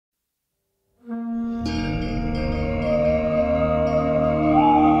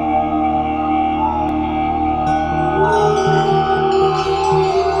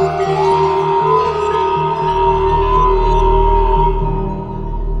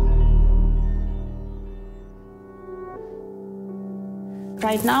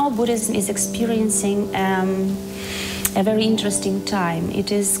Right now, Buddhism is experiencing a very interesting time.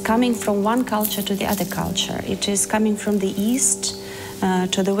 It is coming from one culture to the other culture. It is coming from the East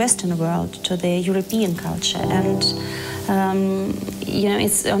to the Western world, to the European culture. And, you know,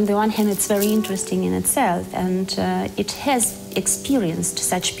 it's, on the one hand, it's very interesting in itself, and it has experienced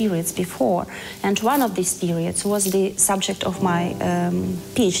such periods before. And one of these periods was the subject of my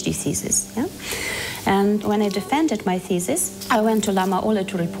PhD thesis. Yeah? And when I defended my thesis, I went to Lama Ole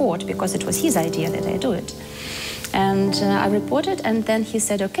to report, because it was his idea that I do it. And I reported, and then he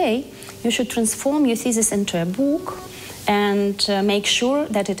said, okay, you should transform your thesis into a book and make sure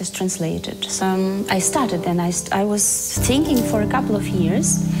that it is translated. So I started then. I was thinking for a couple of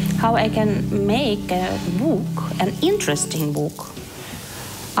years how I can make a book, an interesting book,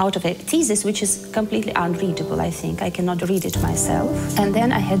 out of a thesis which is completely unreadable, I think. I cannot read it myself. And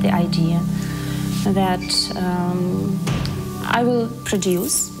then I had the idea that I will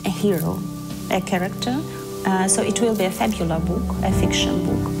produce a hero, a character, so it will be a fabular book, a fiction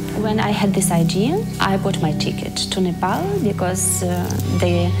book. When I had this idea, I bought my ticket to Nepal, because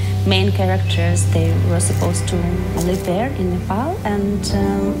the main characters, they were supposed to live there in Nepal. And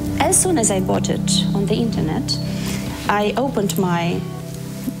as soon as I bought it on the internet, I opened my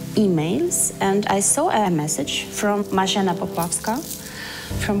emails and I saw a message from Marzena Polawska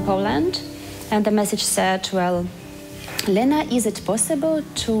from Poland. And the message said, well, Lena, is it possible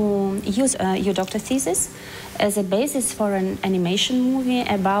to use your doctor thesis as a basis for an animation movie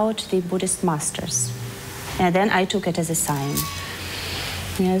about the Buddhist masters? And then I took it as a sign.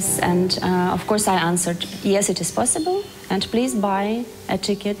 Yes, and of course I answered, yes, it is possible, and please buy a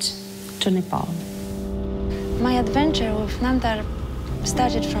ticket to Nepal. My adventure with Nam Thar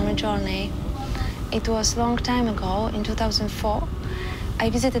started from a journey. It was a long time ago, in 2004. I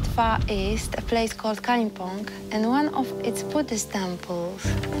visited Far East, a place called Kalimpong, and one of its Buddhist temples.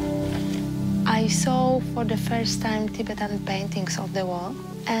 I saw for the first time Tibetan paintings of the wall,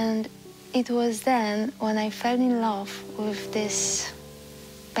 and it was then when I fell in love with this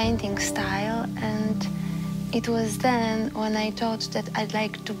painting style, and it was then when I thought that I'd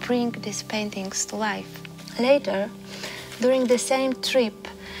like to bring these paintings to life. Later, during the same trip,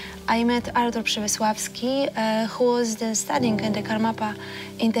 I met Artur Przemysławski, who was then studying at the Karmapa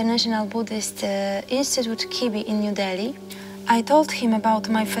International Buddhist Institute, KIBI, in New Delhi. I told him about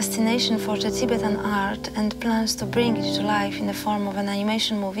my fascination for the Tibetan art and plans to bring it to life in the form of an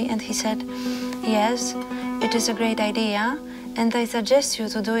animation movie, and he said, yes, it is a great idea, and I suggest you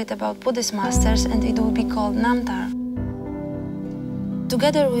to do it about Buddhist masters, and it will be called Nam Thar.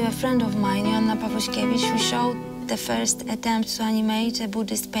 Together with a friend of mine, Joanna Pawluśkiewicz, we showed the first attempt to animate a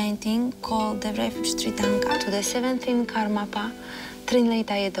Buddhist painting called the Refuge Tree Tanka to the 17th Karmapa Trinley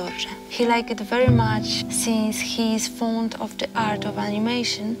Thaye Dorje. He liked it very much since he is fond of the art of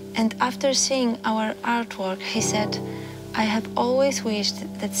animation, and after seeing our artwork, he said, I have always wished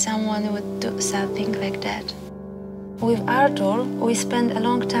that someone would do something like that. With Artur, we spent a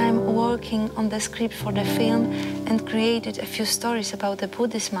long time working on the script for the film and created a few stories about the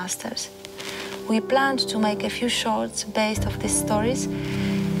Buddhist masters. We planned to make a few shorts based on these stories,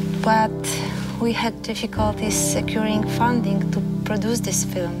 but we had difficulties securing funding to produce these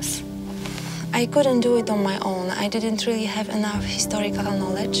films. I couldn't do it on my own. I didn't really have enough historical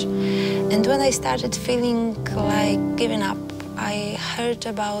knowledge. And when I started feeling like giving up, I heard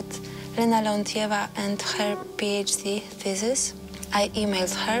about Lena Leontieva and her PhD thesis. I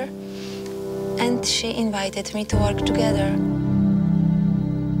emailed her, and she invited me to work together.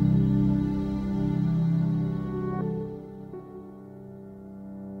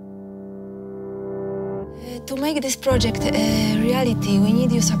 To make this project a reality, we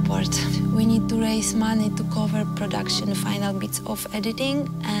need your support. We need to raise money to cover production, final bits of editing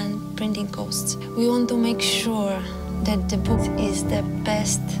and printing costs. We want to make sure that the book is the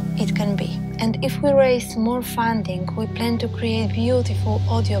best it can be. And if we raise more funding, we plan to create a beautiful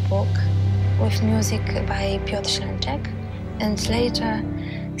audiobook with music by Piotr Ślęczek, and later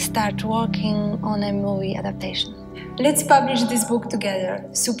start working on a movie adaptation. Let's publish this book together.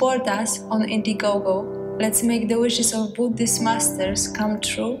 Support us on Indiegogo. Let's make the wishes of Buddhist masters come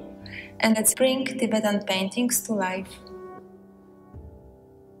true, and let's bring Tibetan paintings to life.